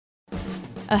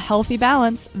a healthy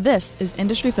balance. This is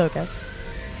Industry Focus.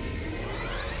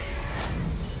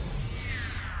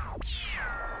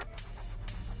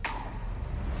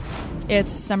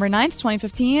 It's December 9th,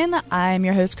 2015. I'm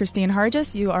your host, Christine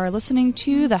Hargis. You are listening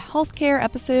to the healthcare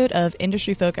episode of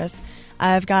Industry Focus.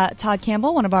 I've got Todd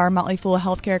Campbell, one of our Motley Fool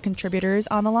healthcare contributors,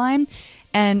 on the line,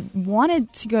 and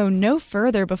wanted to go no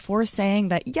further before saying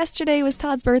that yesterday was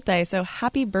Todd's birthday. So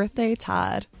happy birthday,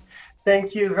 Todd.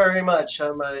 Thank you very much.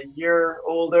 I'm a year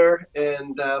older,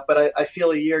 but I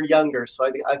feel a year younger,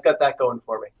 so I've got that going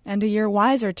for me. And a year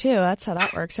wiser, too. That's how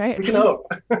that works, right? We can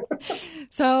hope.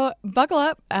 So buckle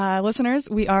up, listeners.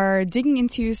 We are digging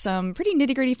into some pretty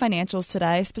nitty-gritty financials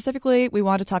today. Specifically, we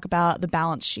want to talk about the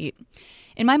balance sheet.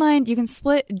 In my mind, you can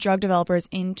split drug developers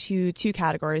into two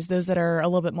categories, those that are a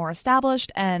little bit more established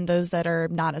and those that are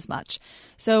not as much.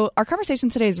 So our conversation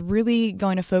today is really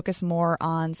going to focus more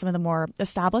on some of the more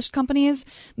established companies,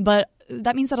 but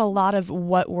that means that a lot of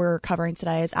what we're covering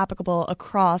today is applicable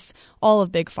across all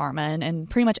of Big Pharma and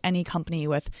pretty much any company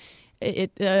with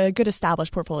a good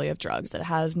established portfolio of drugs that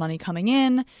has money coming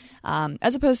in,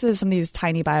 as opposed to some of these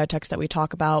tiny biotechs that we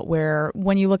talk about where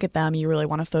when you look at them, you really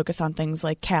want to focus on things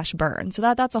like cash burn.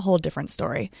 So that's a whole different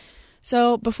story.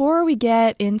 So before we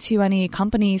get into any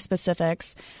company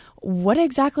specifics, what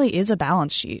exactly is a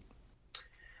balance sheet?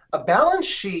 A balance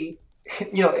sheet,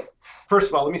 first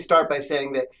of all, let me start by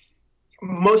saying that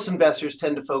most investors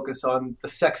tend to focus on the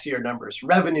sexier numbers,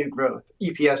 revenue growth,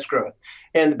 EPS growth,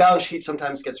 and the balance sheet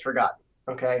sometimes gets forgotten,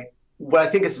 okay? What I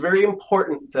think is very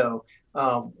important, though,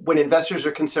 when investors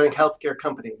are considering healthcare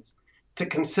companies, to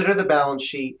consider the balance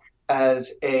sheet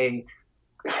as a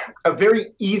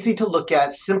very easy to look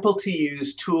at, simple to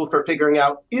use tool for figuring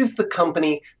out, is the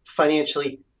company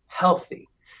financially healthy?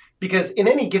 Because in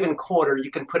any given quarter,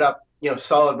 you can put up,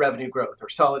 solid revenue growth or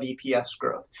solid EPS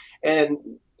growth. And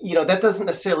that doesn't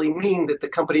necessarily mean that the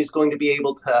company is going to be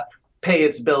able to pay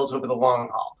its bills over the long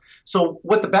haul. So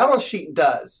what the balance sheet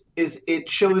does is it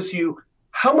shows you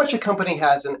how much a company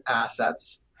has in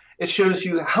assets. It shows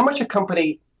you how much a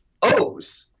company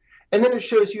owes. And then it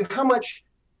shows you how much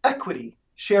equity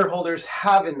shareholders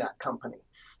have in that company.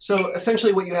 So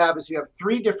essentially what you have is you have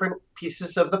three different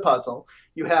pieces of the puzzle.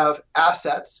 You have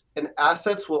assets, and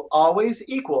assets will always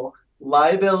equal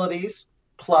liabilities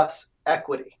plus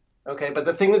equity. Okay, but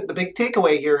the big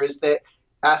takeaway here is that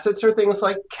assets are things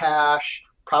like cash,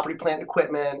 property, plant,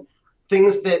 equipment,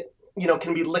 things that,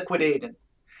 can be liquidated.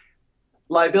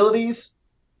 Liabilities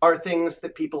are things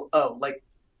that people owe, like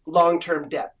long-term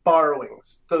debt,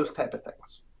 borrowings, those type of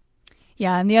things.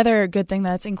 Yeah, and the other good thing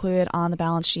that's included on the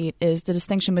balance sheet is the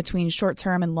distinction between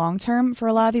short-term and long-term for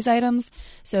a lot of these items.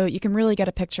 So you can really get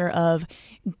a picture of,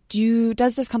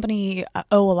 does this company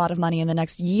owe a lot of money in the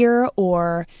next year,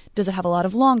 or does it have a lot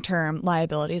of long-term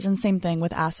liabilities? And same thing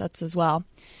with assets as well.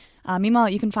 Meanwhile,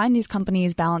 you can find these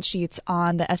companies' balance sheets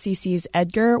on the SEC's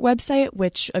EDGAR website,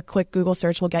 which a quick Google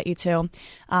search will get you to.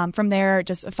 From there,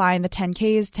 just find the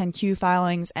 10Ks, 10Q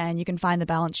filings, and you can find the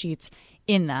balance sheets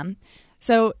in them.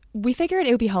 So we figured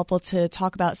it would be helpful to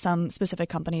talk about some specific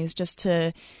companies just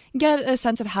to get a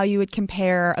sense of how you would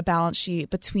compare a balance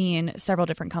sheet between several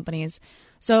different companies.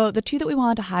 So the two that we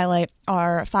wanted to highlight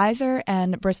are Pfizer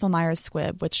and Bristol Myers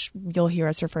Squibb, which you'll hear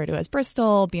us refer to as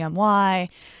Bristol, BMY,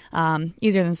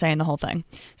 easier than saying the whole thing.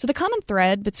 So the common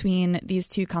thread between these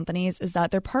two companies is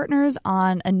that they're partners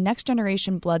on a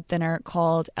next-generation blood thinner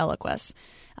called Eliquis.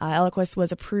 Eliquis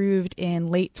was approved in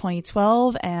late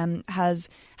 2012 and has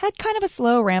had kind of a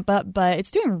slow ramp up, but it's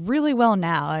doing really well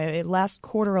now. Last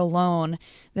quarter alone,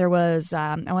 there was,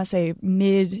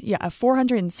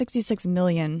 $466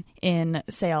 million in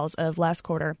sales of last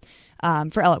quarter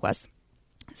for Eliquis.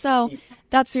 So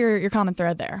that's your common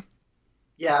thread there.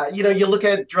 Yeah, you look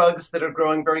at drugs that are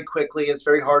growing very quickly. It's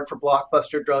very hard for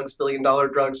blockbuster drugs, billion-dollar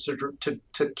drugs to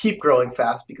keep growing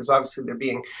fast because obviously they're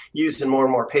being used in more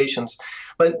and more patients.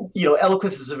 But,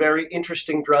 Eliquis is a very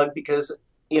interesting drug because,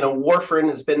 warfarin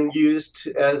has been used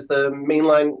as the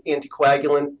mainline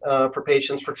anticoagulant for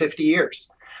patients for 50 years.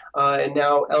 And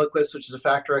now Eliquis, which is a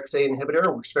factor XA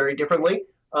inhibitor, works very differently,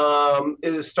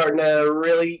 is starting to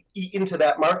really eat into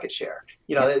that market share.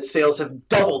 That sales have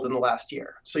doubled in the last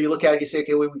year. So you look at it, you say,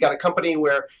 okay, we've got a company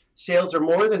where sales are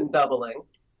more than doubling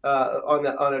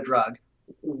on a drug.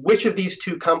 Which of these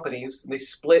two companies, they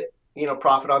split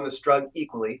profit on this drug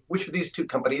equally, which of these two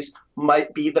companies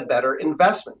might be the better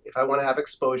investment if I want to have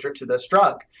exposure to this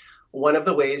drug? One of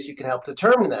the ways you can help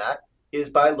determine that is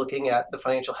by looking at the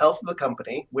financial health of the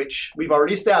company, which we've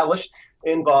already established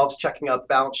involves checking out the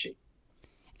balance sheet.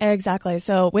 Exactly.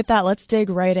 So with that, let's dig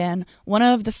right in. One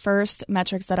of the first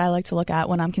metrics that I like to look at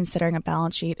when I'm considering a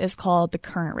balance sheet is called the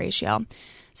current ratio.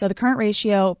 So the current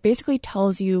ratio basically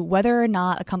tells you whether or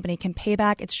not a company can pay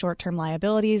back its short-term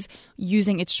liabilities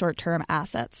using its short-term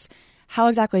assets. How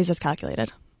exactly is this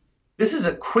calculated? This is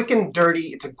a quick and dirty,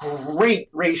 it's a great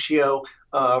ratio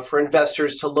for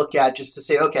investors to look at just to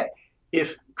say, okay,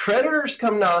 if creditors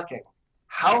come knocking,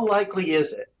 how likely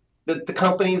is it that the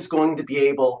company is going to be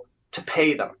able to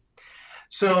pay them?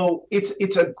 So it's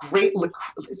a great,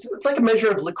 it's like a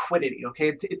measure of liquidity, okay?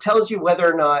 It tells you whether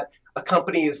or not a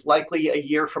company is likely a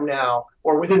year from now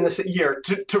or within this year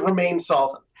to remain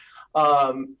solvent.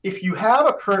 If you have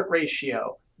a current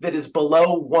ratio that is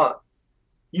below 1,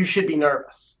 you should be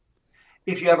nervous.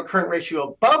 If you have a current ratio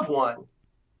above 1,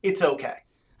 it's okay.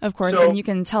 Of course, and you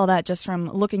can tell that just from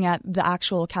looking at the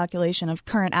actual calculation of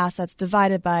current assets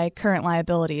divided by current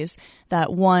liabilities,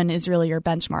 that 1 is really your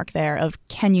benchmark there of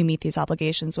can you meet these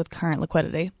obligations with current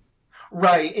liquidity?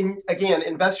 Right. And again,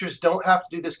 investors don't have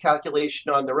to do this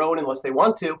calculation on their own unless they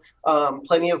want to.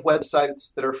 Plenty of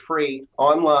websites that are free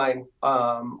online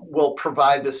will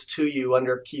provide this to you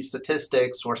under key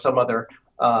statistics or some other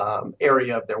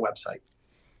area of their website.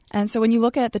 And so when you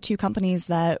look at the two companies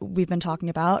that we've been talking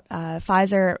about,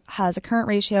 Pfizer has a current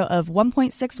ratio of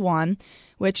 1.61,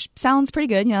 which sounds pretty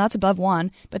good. You know, that's above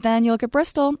 1. But then you look at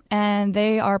Bristol, and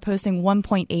they are posting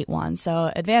 1.81.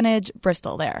 So advantage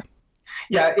Bristol there.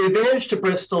 Yeah, advantage to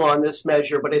Bristol on this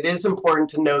measure, but it is important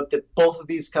to note that both of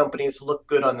these companies look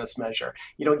good on this measure.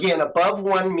 You know, again, above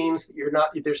 1 means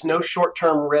that there's no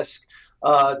short-term risk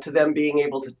to them being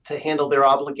able to handle their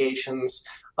obligations.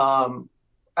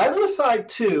 As an aside,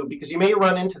 too, because you may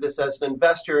run into this as an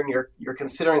investor and you're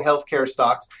considering healthcare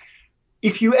stocks,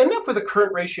 if you end up with a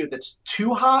current ratio that's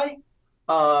too high,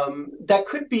 that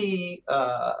could be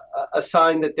a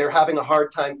sign that they're having a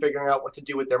hard time figuring out what to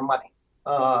do with their money.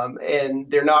 And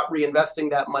they're not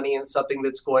reinvesting that money in something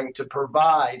that's going to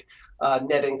provide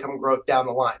net income growth down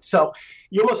the line. So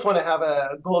you almost want to have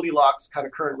a Goldilocks kind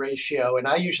of current ratio, and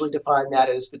I usually define that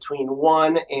as between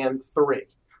 1 and 3.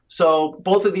 So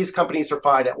both of these companies are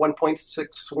fine at 1.61,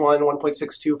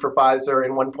 1.62 for Pfizer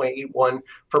and 1.81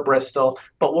 for Bristol,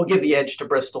 but we'll give the edge to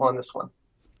Bristol on this one.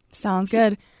 Sounds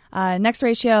good. Next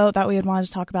ratio that we had wanted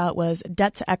to talk about was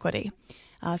debt to equity.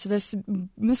 So this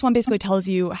one basically tells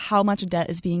you how much debt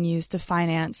is being used to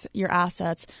finance your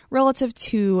assets relative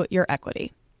to your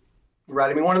equity.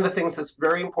 Right. I mean, one of the things that's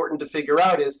very important to figure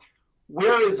out is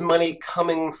where is money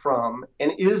coming from,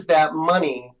 and is that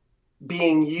money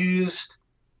being used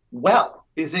well?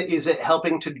 Is it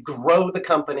helping to grow the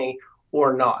company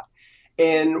or not?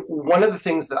 And one of the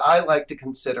things that I like to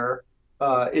consider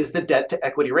is the debt to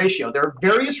equity ratio. There are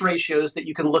various ratios that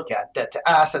you can look at, debt to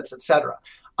assets, et cetera.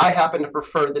 I happen to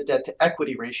prefer the debt to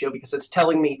equity ratio because it's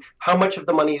telling me how much of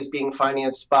the money is being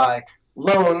financed by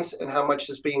loans and how much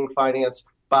is being financed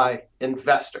by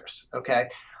investors. Okay.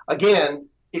 Again,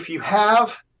 if you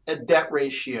have a debt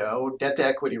to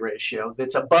equity ratio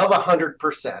that's above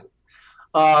 100%,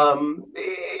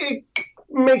 it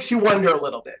makes you wonder a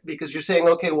little bit because you're saying,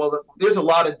 okay, well, there's a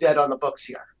lot of debt on the books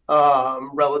here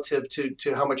relative to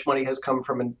how much money has come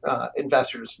from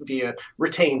investors via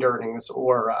retained earnings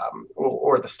or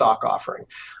the stock offering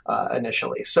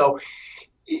initially. So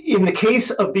in the case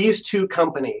of these two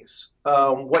companies,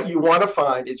 what you want to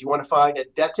find is a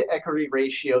debt to equity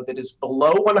ratio that is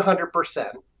below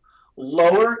 100%.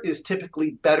 Lower is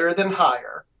typically better than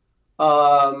higher.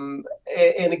 And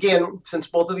again, since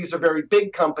both of these are very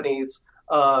big companies,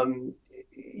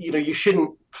 you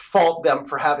shouldn't fault them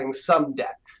for having some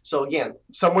debt. So again,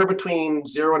 somewhere between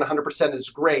 0 and 100%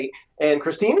 is great. And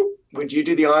Christine, would you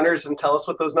do the honors and tell us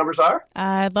what those numbers are?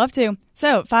 I'd love to.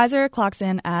 So Pfizer clocks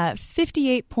in at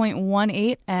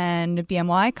 58.18 and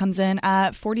BMY comes in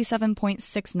at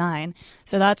 47.69.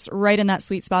 So that's right in that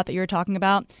sweet spot that you were talking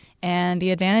about. And the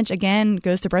advantage, again,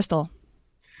 goes to Bristol.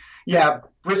 Yeah,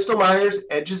 Bristol Myers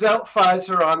edges out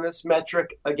Pfizer on this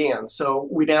metric again. So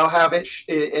we now have it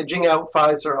edging out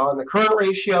Pfizer on the current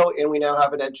ratio, and we now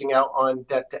have it edging out on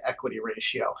debt to equity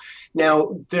ratio.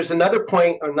 Now, there's another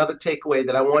point, another takeaway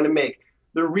that I want to make.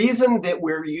 The reason that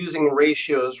we're using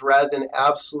ratios rather than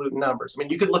absolute numbers, I mean,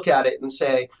 you could look at it and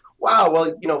say, wow,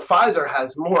 well, Pfizer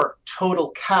has more total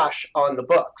cash on the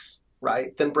books,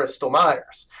 right, than Bristol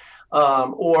Myers.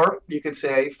 Or you could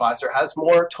say Pfizer has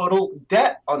more total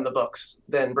debt on the books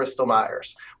than Bristol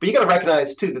Myers. But you got to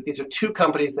recognize, too, that these are two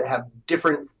companies that have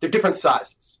different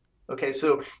sizes. Okay,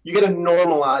 so you got to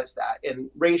normalize that, and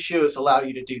ratios allow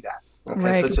you to do that.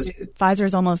 Okay, right, so Pfizer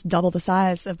is almost double the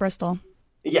size of Bristol.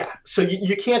 Yeah, so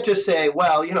you can't just say,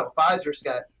 well, Pfizer's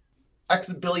got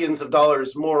X billions of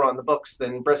dollars more on the books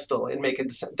than Bristol and make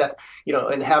and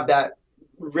have that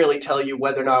really tell you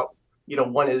whether or not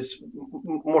one is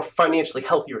more financially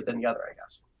healthier than the other, I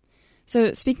guess.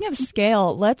 So speaking of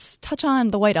scale, let's touch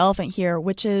on the white elephant here,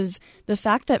 which is the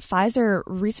fact that Pfizer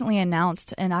recently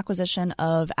announced an acquisition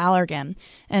of Allergan,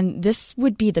 and this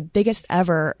would be the biggest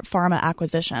ever pharma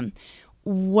acquisition.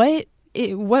 What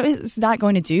is that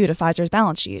going to do to Pfizer's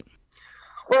balance sheet?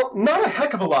 Well, not a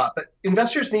heck of a lot, but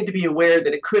investors need to be aware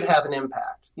that it could have an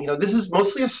impact. This is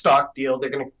mostly a stock deal. They're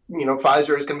going to,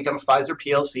 Pfizer is going to become Pfizer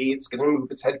PLC. It's going to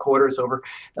move its headquarters over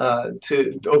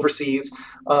to overseas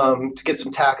to get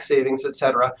some tax savings, et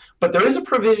cetera. But there is a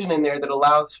provision in there that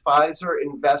allows Pfizer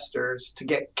investors to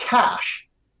get cash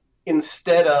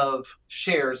instead of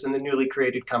shares in the newly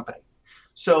created company.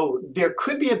 So there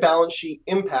could be a balance sheet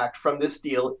impact from this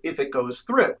deal if it goes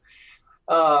through.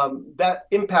 That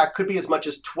impact could be as much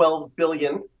as 12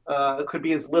 billion. It could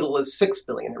be as little as 6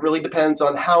 billion. It really depends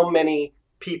on how many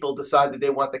people decide that they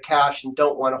want the cash and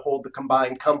don't want to hold the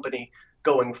combined company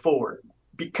going forward.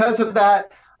 Because of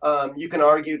that, you can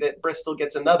argue that Bristol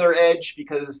gets another edge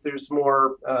because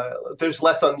there's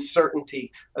less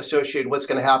uncertainty associated with what's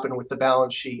going to happen with the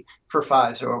balance sheet for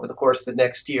Pfizer over the course of the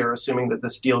next year, assuming that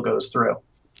this deal goes through.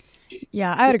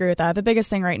 Yeah, I would agree with that. The biggest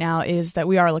thing right now is that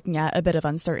we are looking at a bit of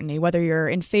uncertainty. Whether you're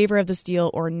in favor of this deal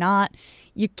or not,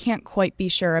 you can't quite be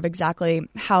sure of exactly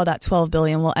how that $12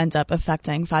 billion will end up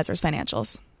affecting Pfizer's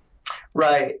financials.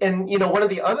 Right. And, one of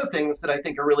the other things that I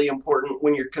think are really important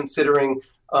when you're considering,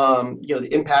 the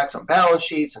impacts on balance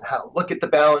sheets and how to look at the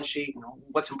balance sheet and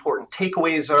what's important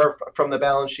takeaways are from the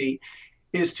balance sheet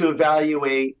is to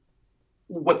evaluate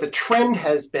what the trend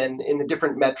has been in the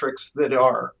different metrics that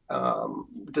are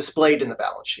displayed in the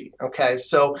balance sheet. Okay,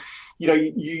 so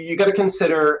you got to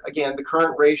consider, again, the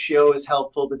current ratio is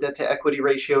helpful. The debt to equity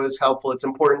ratio is helpful. It's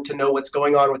important to know what's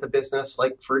going on with the business,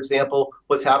 like, for example,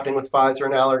 what's happening with Pfizer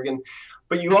and Allergan.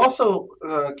 But you also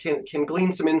can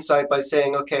glean some insight by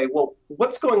saying, okay, well,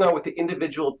 what's going on with the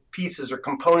individual pieces or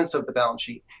components of the balance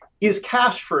sheet? Is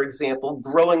cash, for example,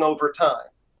 growing over time?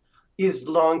 Is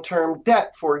long-term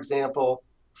debt, for example,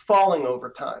 falling over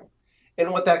time?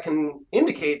 And what that can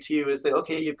indicate to you is that,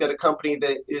 okay, you've got a company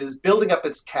that is building up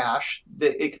its cash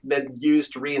that it can use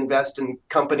to reinvest in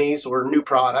companies or new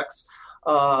products,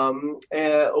 or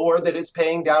that it's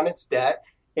paying down its debt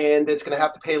and it's going to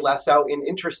have to pay less out in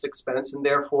interest expense and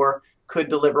therefore could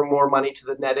deliver more money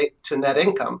to net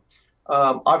income.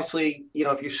 Obviously,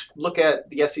 if you look at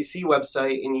the SEC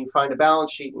website and you find a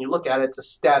balance sheet and you look at it, it's a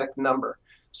static number.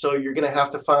 So you're going to have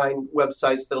to find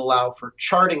websites that allow for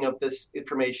charting of this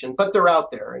information, but they're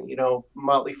out there. And,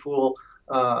 Motley Fool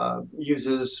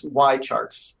uses Y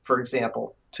charts, for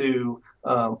example, to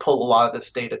pull a lot of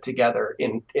this data together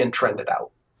and trend it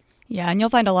out. Yeah, and you'll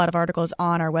find a lot of articles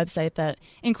on our website that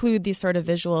include these sort of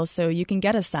visuals so you can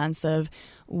get a sense of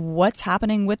what's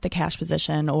happening with the cash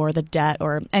position or the debt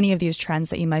or any of these trends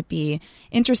that you might be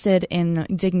interested in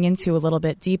digging into a little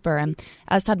bit deeper. And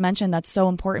as Todd mentioned, that's so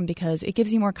important because it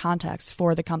gives you more context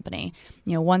for the company.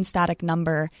 One static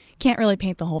number can't really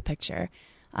paint the whole picture.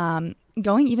 Going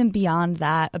even beyond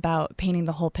that about painting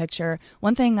the whole picture,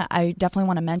 one thing that I definitely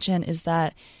want to mention is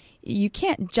that you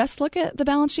can't just look at the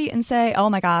balance sheet and say, oh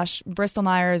my gosh, Bristol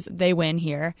Myers, they win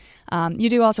here. You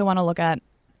do also want to look at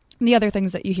the other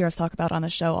things that you hear us talk about on the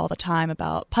show all the time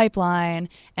about pipeline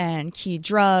and key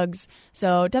drugs.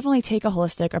 So definitely take a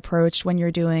holistic approach when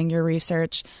you're doing your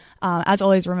research. As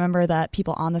always, remember that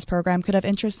people on this program could have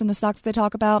interest in the stocks they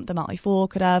talk about. The Motley Fool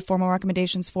could have formal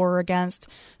recommendations for or against.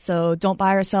 So don't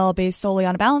buy or sell based solely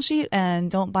on a balance sheet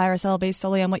and don't buy or sell based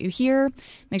solely on what you hear.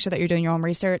 Make sure that you're doing your own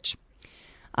research.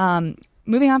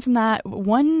 Moving on from that,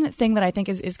 one thing that I think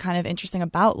is kind of interesting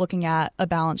about looking at a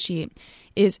balance sheet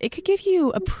is it could give you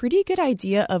a pretty good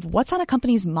idea of what's on a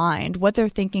company's mind, what they're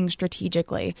thinking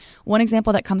strategically. One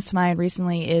example that comes to mind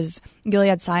recently is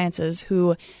Gilead Sciences,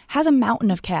 who has a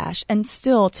mountain of cash and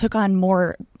still took on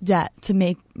more debt to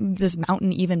make this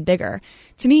mountain even bigger.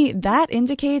 To me, that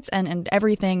indicates, and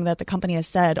everything that the company has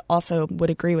said also would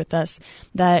agree with this,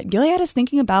 that Gilead is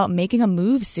thinking about making a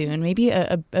move soon, maybe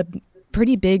a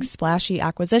pretty big splashy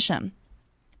acquisition.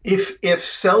 If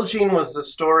Celgene was the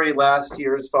story last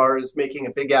year as far as making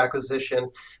a big acquisition,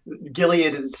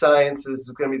 Gilead Sciences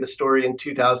is going to be the story in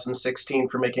 2016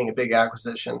 for making a big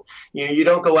acquisition. You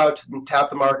don't go out to tap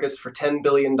the markets for $10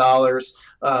 billion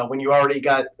when you already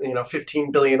got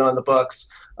 $15 billion on the books,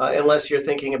 unless you're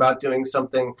thinking about doing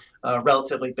something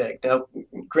relatively big. Now,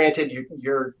 granted,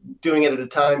 you're doing it at a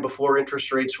time before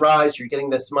interest rates rise. You're getting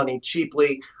this money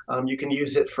cheaply. You can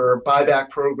use it for buyback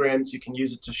programs. You can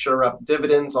use it to shore up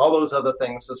dividends, all those other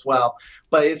things as well.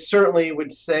 But it certainly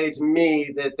would say to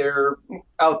me that they're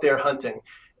out there hunting.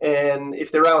 And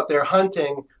if they're out there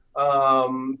hunting,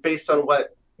 based on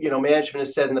what management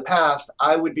has said in the past,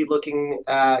 I would be looking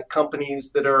at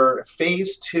companies that are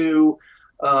phase two,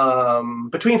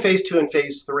 between phase two and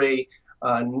phase three,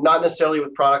 not necessarily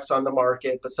with products on the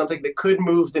market, but something that could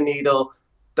move the needle.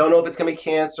 Don't know if it's going to be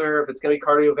cancer, if it's going to be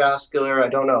cardiovascular, I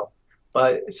don't know.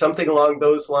 But something along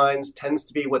those lines tends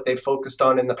to be what they've focused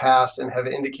on in the past and have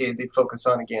indicated they'd focus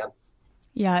on again.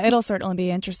 Yeah, it'll certainly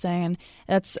be interesting. And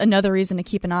that's another reason to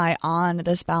keep an eye on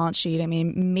this balance sheet. I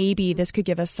mean, maybe this could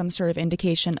give us some sort of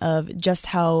indication of just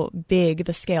how big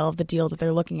the scale of the deal that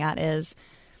they're looking at is.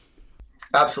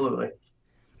 Absolutely.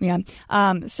 Yeah.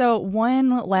 So one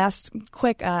last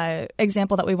quick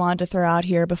example that we wanted to throw out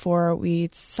here before we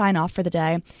sign off for the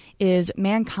day is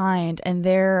MannKind and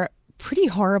their pretty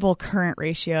horrible current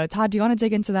ratio. Todd, do you want to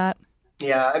dig into that?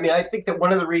 Yeah, I mean, I think that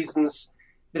one of the reasons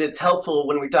that it's helpful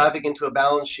when we're diving into a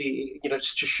balance sheet,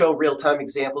 just to show real-time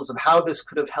examples of how this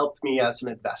could have helped me as an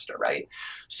investor, right?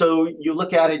 So you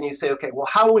look at it and you say, okay, well,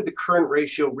 how would the current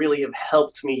ratio really have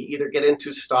helped me either get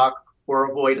into stock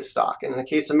or avoid a stock? And in the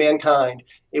case of MannKind,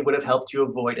 it would have helped you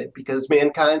avoid it because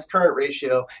MannKind's current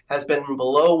ratio has been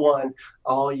below 1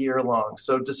 all year long.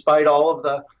 So despite all of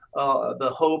the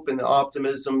hope and the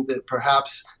optimism that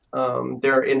perhaps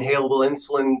their inhalable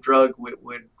insulin drug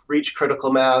would reach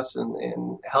critical mass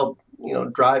and help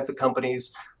drive the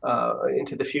companies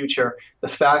into the future, the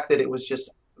fact that it was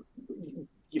just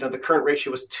the current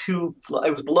ratio was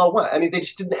it was below 1. I mean, they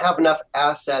just didn't have enough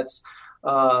assets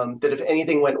that if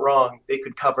anything went wrong, they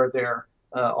could cover their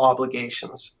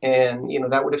obligations. And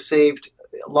that would have saved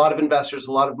a lot of investors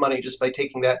a lot of money just by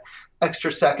taking that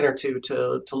extra second or two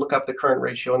to look up the current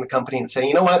ratio in the company and say,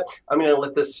 you know what, I'm going to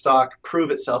let this stock prove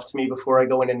itself to me before I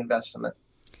go in and invest in it.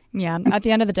 Yeah. At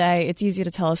the end of the day, it's easy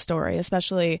to tell a story,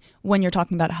 especially when you're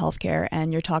talking about healthcare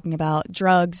and you're talking about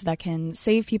drugs that can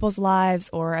save people's lives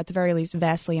or at the very least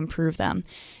vastly improve them.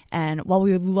 And while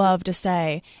we would love to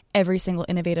say every single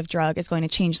innovative drug is going to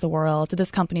change the world, this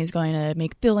company is going to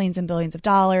make billions and billions of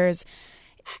dollars,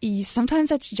 sometimes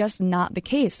that's just not the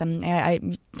case. I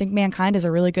think MannKind is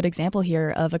a really good example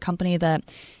here of a company that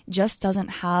just doesn't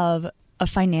have a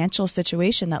financial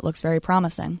situation that looks very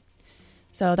promising.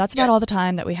 So that's about all the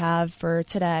time that we have for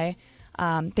today.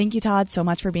 Thank you, Todd, so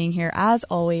much for being here. As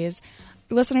always,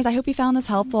 listeners, I hope you found this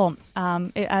helpful.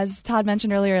 As Todd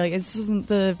mentioned earlier, this isn't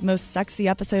the most sexy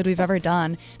episode we've ever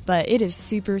done, but it is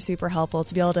super, super helpful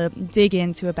to be able to dig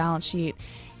into a balance sheet.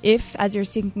 If, as you're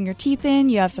sinking your teeth in,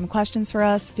 you have some questions for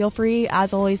us, feel free,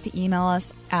 as always, to email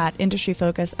us at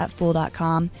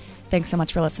industryfocus@fool.com. Thanks so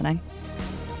much for listening.